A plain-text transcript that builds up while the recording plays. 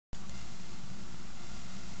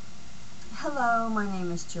Hello, my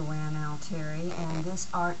name is Joanne Altieri, and this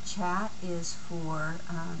art chat is for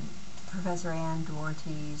Professor Ann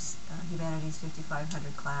Doherty's Humanities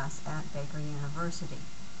 5500 class at Baker University.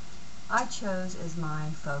 I chose as my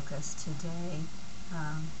focus today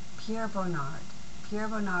Pierre Bonnard. Pierre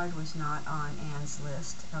Bonnard was not on Ann's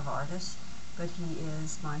list of artists, but he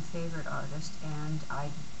is my favorite artist, and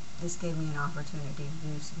this gave me an opportunity to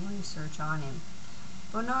do some research on him.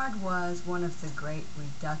 Bonnard was one of the great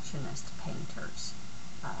reductionist painters,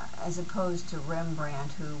 as opposed to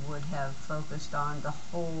Rembrandt, who would have focused on the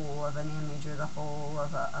whole of an image or the whole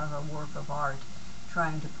of a work of art,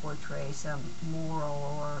 trying to portray some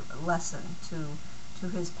moral or lesson to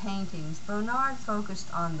his paintings. Bonnard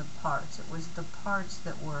focused on the parts. It was the parts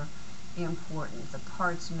that were important. The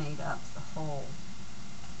parts made up the whole.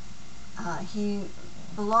 He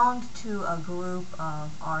belonged to a group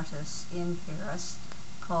of artists in Paris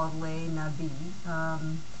called Les Nabis.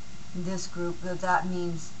 This group,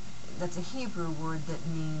 that's a Hebrew word that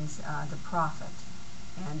means the prophet.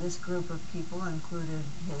 And this group of people included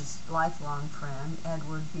his lifelong friend,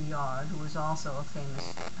 Edward Villard, who was also a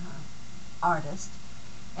famous artist.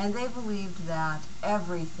 And they believed that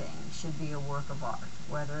everything should be a work of art,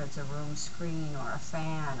 whether it's a room screen or a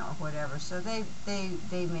fan or whatever. So they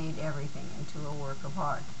made everything into a work of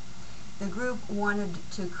art. The group wanted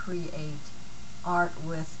to create art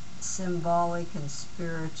with symbolic and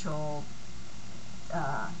spiritual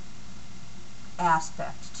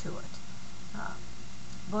aspect to it.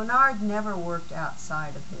 Bonnard never worked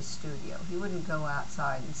outside of his studio. He wouldn't go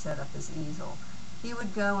outside and set up his easel. He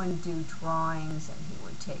would go and do drawings, and he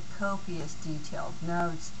would take copious, detailed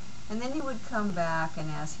notes, and then he would come back, and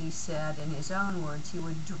as he said in his own words, he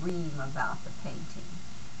would dream about the painting.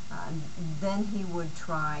 Then he would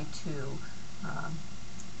try to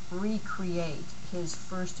recreate his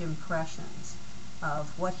first impressions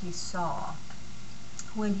of what he saw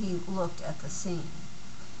when he looked at the scene.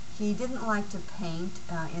 He didn't like to paint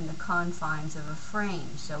in the confines of a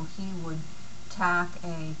frame, so he would tack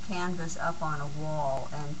a canvas up on a wall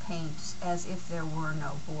and paint as if there were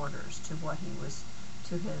no borders to what he was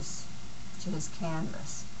to his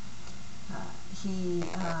canvas.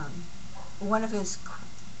 One of his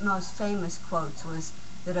most famous quotes was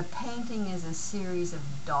that a painting is a series of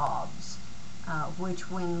daubs,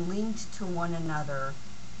 which when linked to one another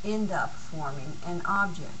end up forming an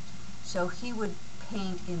object. So he would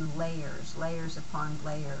paint in layers, layers upon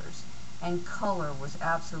layers, and color was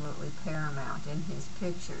absolutely paramount in his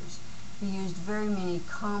pictures. He used very many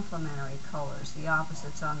complementary colors, the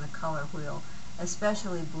opposites on the color wheel,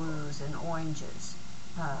 especially blues and oranges.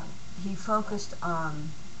 He focused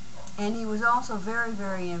on, and he was also very,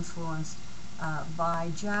 very influenced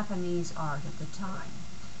by Japanese art at the time.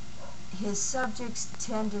 His subjects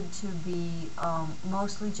tended to be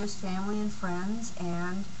mostly just family and friends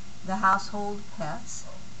and the household pets.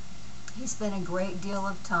 He spent a great deal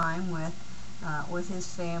of time with his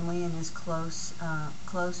family and his close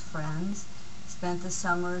friends. Spent the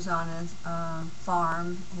summers on his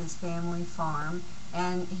farm, his family farm,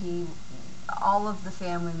 and all of the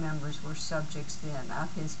family members were subjects then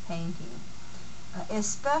of his painting.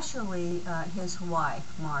 Especially his wife,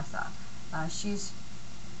 Martha. She's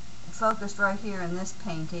focused right here in this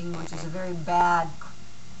painting, which is a very bad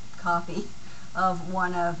copy of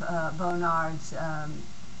one of Bonnard's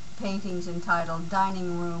paintings entitled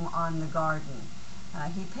Dining Room on the Garden.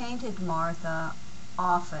 He painted Martha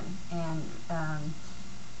often, and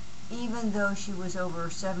even though she was over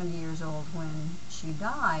 70 years old when she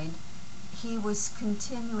died, he was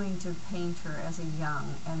continuing to paint her as a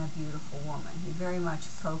young and a beautiful woman. He very much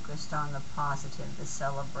focused on the positive, the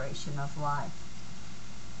celebration of life.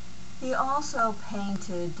 He also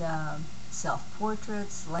painted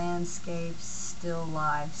self-portraits, landscapes, still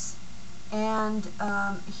lifes, and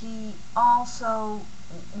he also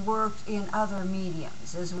worked in other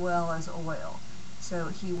mediums as well as oil. So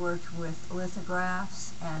he worked with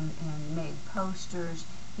lithographs and made posters.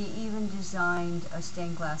 He even designed a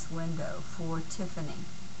stained glass window for Tiffany.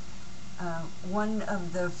 One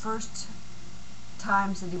of the first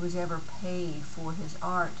times that he was ever paid for his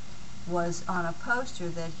art was on a poster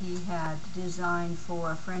that he had designed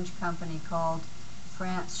for a French company called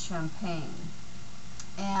France Champagne.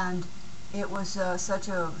 And it was such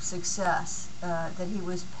a success that he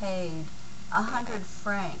was paid 100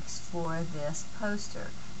 francs for this poster.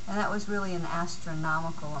 And that was really an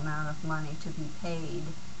astronomical amount of money to be paid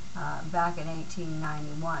back in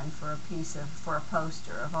 1891 for a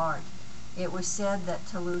poster of art. It was said that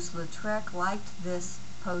Toulouse-Lautrec liked this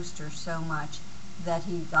poster so much that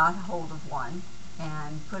he got hold of one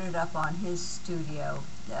and put it up on his studio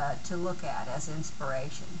to look at as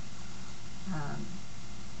inspiration.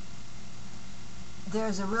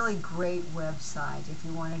 There's a really great website if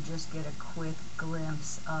you want to just get a quick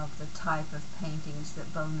glimpse of the type of paintings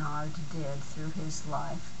that Bonnard did through his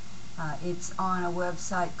life. It's on a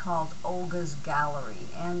website called Olga's Gallery,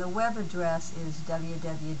 and the web address is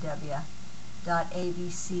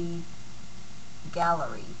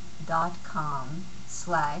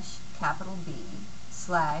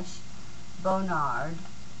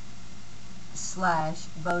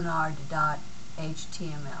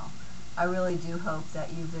I really do hope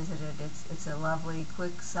that you visit it. It's a lovely,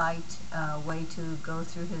 quick site, way to go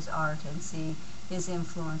through his art and see his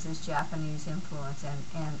influence, his Japanese influence, and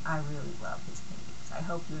I really love his paintings. I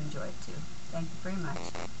hope you enjoy it too. Thank you very much.